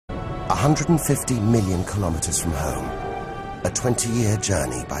150 million kilometers from home, a 20-year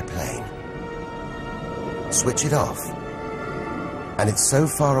journey by plane. Switch it off, and it's so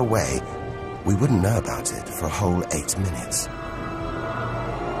far away, we wouldn't know about it for a whole 8 minutes.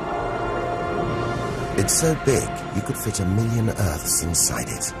 It's so big, you could fit 1 million Earths inside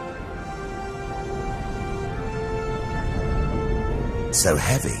it. So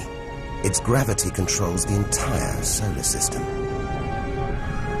heavy, its gravity controls the entire solar system.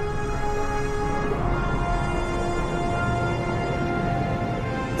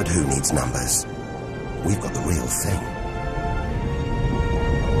 But who needs numbers? We've got the real thing.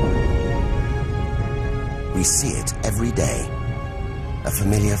 We see it every day, a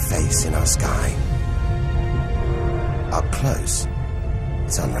familiar face in our sky. Up close,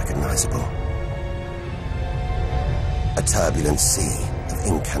 it's unrecognizable. A turbulent sea of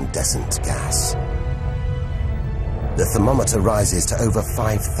incandescent gas. The thermometer rises to over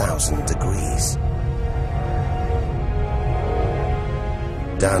 5,000 degrees.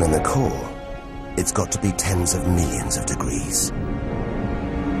 Down in the core, it's got to be tens of millions of degrees.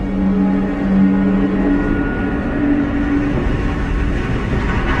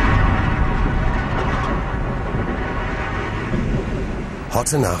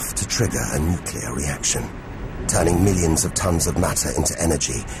 Hot enough to trigger a nuclear reaction, turning millions of tons of matter into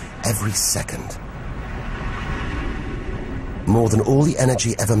energy every second. More than all the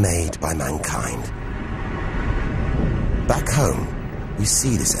energy ever made by mankind. Back home, we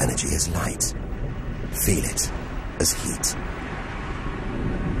see this energy as light, feel it as heat.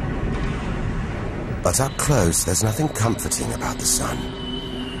 But up close, there's nothing comforting about the sun.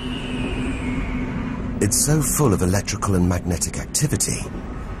 It's so full of electrical and magnetic activity,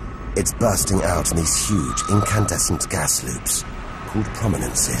 it's bursting out in these huge incandescent gas loops called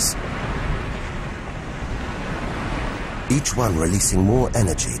prominences. Each one releasing more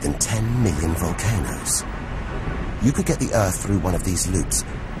energy than 10 million volcanoes. You could get the Earth through one of these loops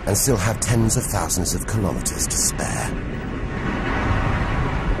and still have tens of thousands of kilometers to spare.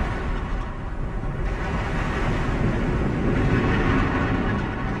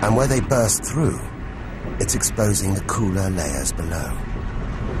 And where they burst through, it's exposing the cooler layers below,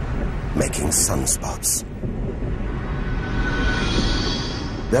 making sunspots.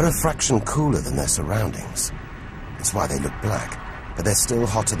 They're a fraction cooler than their surroundings. That's why they look black, but they're still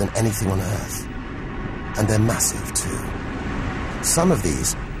hotter than anything on Earth. And they're massive, too. Some of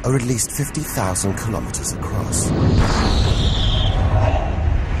these are at least 50,000 kilometers across.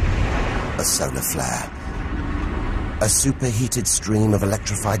 A solar flare. A superheated stream of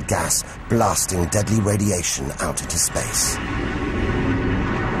electrified gas blasting deadly radiation out into space.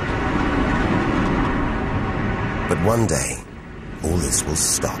 But one day, all this will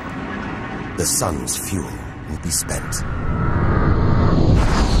stop. The sun's fuel will be spent.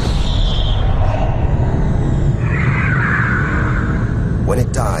 When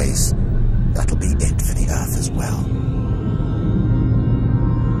it dies, that'll be it for the Earth as well.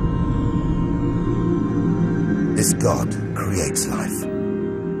 This God creates life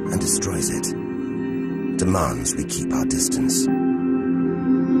and destroys it, demands we keep our distance.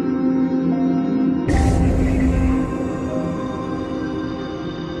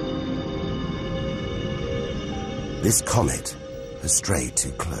 This comet has strayed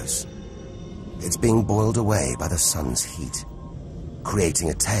too close. It's being boiled away by the sun's heat, creating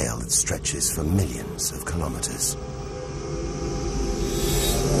a tail that stretches for millions of kilometers.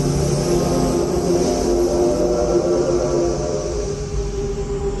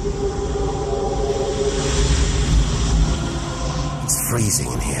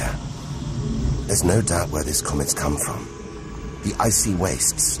 Freezing in here. There's no doubt where this comet's come from. The icy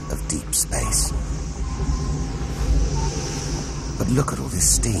wastes of deep space. But look at all this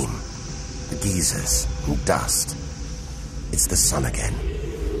steam, the geysers and dust. It's the sun again,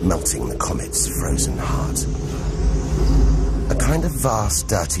 melting the comet's frozen heart. A kind of vast,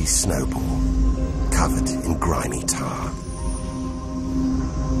 dirty snowball, covered in grimy tar.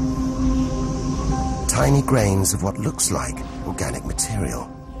 Tiny grains of what looks like organic material,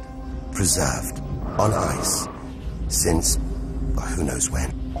 preserved on ice since, well, who knows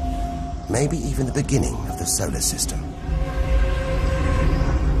when, maybe even the beginning of the solar system.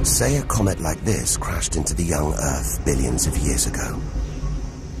 Say a comet like this crashed into the young Earth billions of years ago.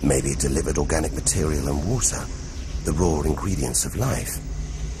 Maybe it delivered organic material and water, the raw ingredients of life.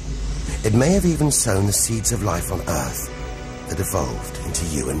 It may have even sown the seeds of life on Earth that evolved into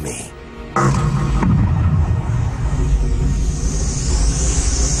you and me.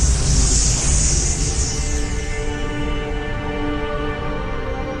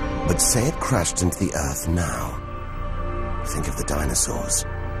 But say it crashed into the Earth now. Think of the dinosaurs.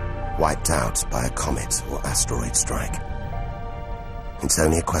 wiped out by a comet or asteroid strike. It's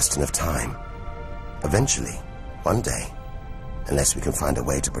only a question of time. Eventually, one day, unless we can find a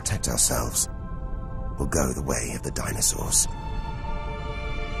way to protect ourselves, we'll go the way of the dinosaurs.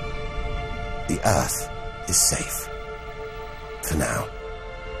 The Earth is safe. For now.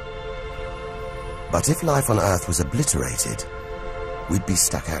 But if life on Earth was obliterated, we'd be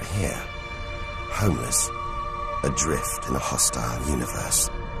stuck out here, homeless, adrift in a hostile universe.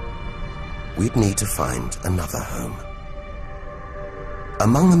 We'd need to find another home.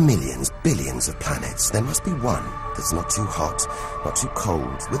 Among the millions, billions of planets, there must be one that's not too hot, not too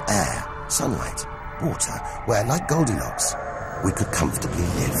cold, with air, sunlight, water, where, like Goldilocks, we could comfortably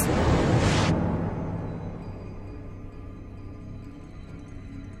live.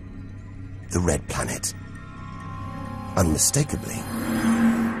 The red planet. Unmistakably,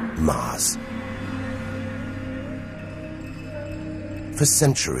 Mars. For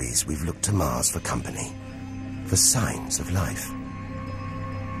centuries, we've looked to Mars for company, for signs of life.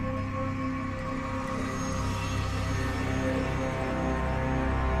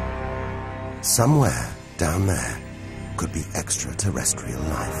 Somewhere down there could be extraterrestrial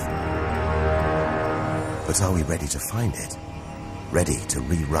life. But are we ready to find it? Ready to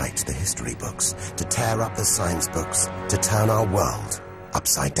rewrite the history books, to tear up the science books, to turn our world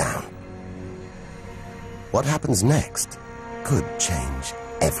upside down? What happens next could change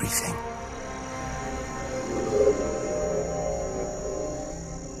everything.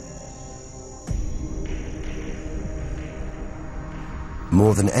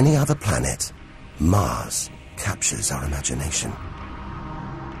 More than any other planet, Mars captures our imagination.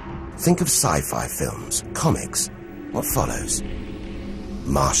 Think of sci-fi films, comics. What follows?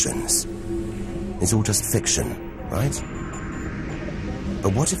 Martians. It's all just fiction, right?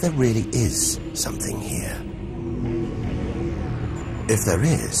 But what if there really is something here? If there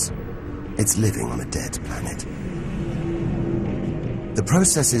is, it's living on a dead planet. The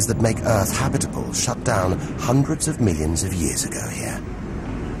processes that make Earth habitable shut down hundreds of millions of years ago here.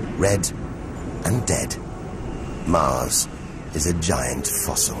 Red and dead. Mars is a giant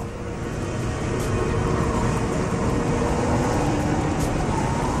fossil.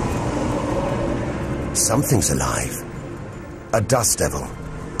 Something's alive. A dust devil.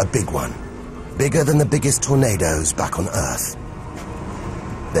 A big one. Bigger than the biggest tornadoes back on Earth.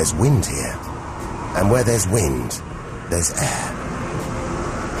 There's wind here. And where there's wind, there's air.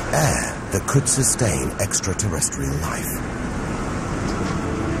 Air that could sustain extraterrestrial life.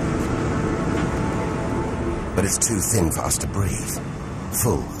 But it's too thin for us to breathe.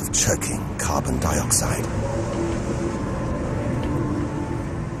 Full of choking carbon dioxide.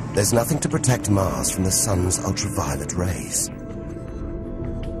 There's nothing to protect Mars from the sun's ultraviolet rays.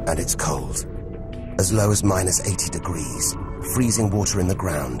 And it's cold. As low as -80 degrees. Freezing water in the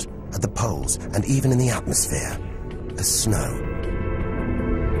ground, at the poles, and even in the atmosphere. As snow.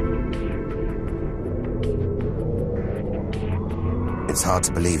 It's hard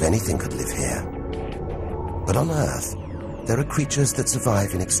to believe anything could live here. But on Earth, there are creatures that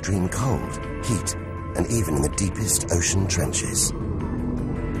survive in extreme cold, heat, and even in the deepest ocean trenches.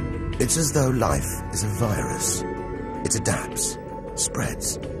 It's as though life is a virus. It adapts,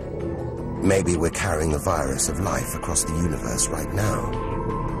 spreads. Maybe we're carrying the virus of life across the universe right now.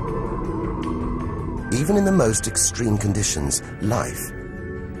 Even in the most extreme conditions, life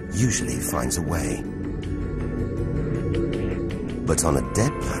usually finds a way. But on a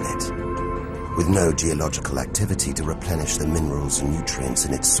dead planet, with no geological activity to replenish the minerals and nutrients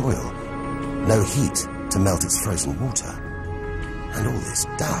in its soil, no heat to melt its frozen water, and all this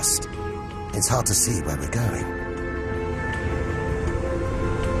dust, it's hard to see where we're going.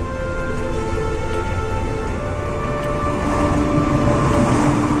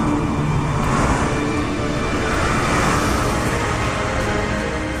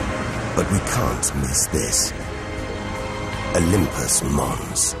 But we can't miss this. Olympus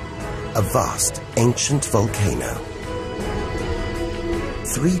Mons. A vast, ancient volcano.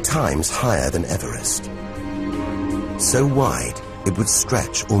 3 times higher than Everest. So wide, it would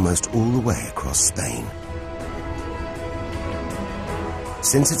stretch almost all the way across Spain.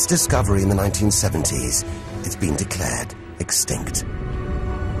 Since its discovery in the 1970s, it's been declared extinct.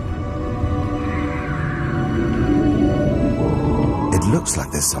 It looks like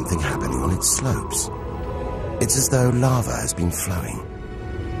there's something happening on its slopes. It's as though lava has been flowing.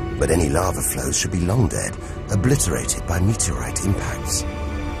 But any lava flows should be long dead, obliterated by meteorite impacts.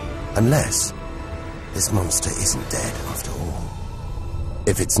 Unless this monster isn't dead after all.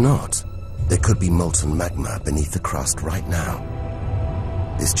 If it's not, there could be molten magma beneath the crust right now.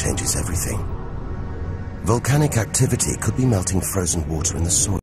 This changes everything. Volcanic activity could be melting frozen water in the soil.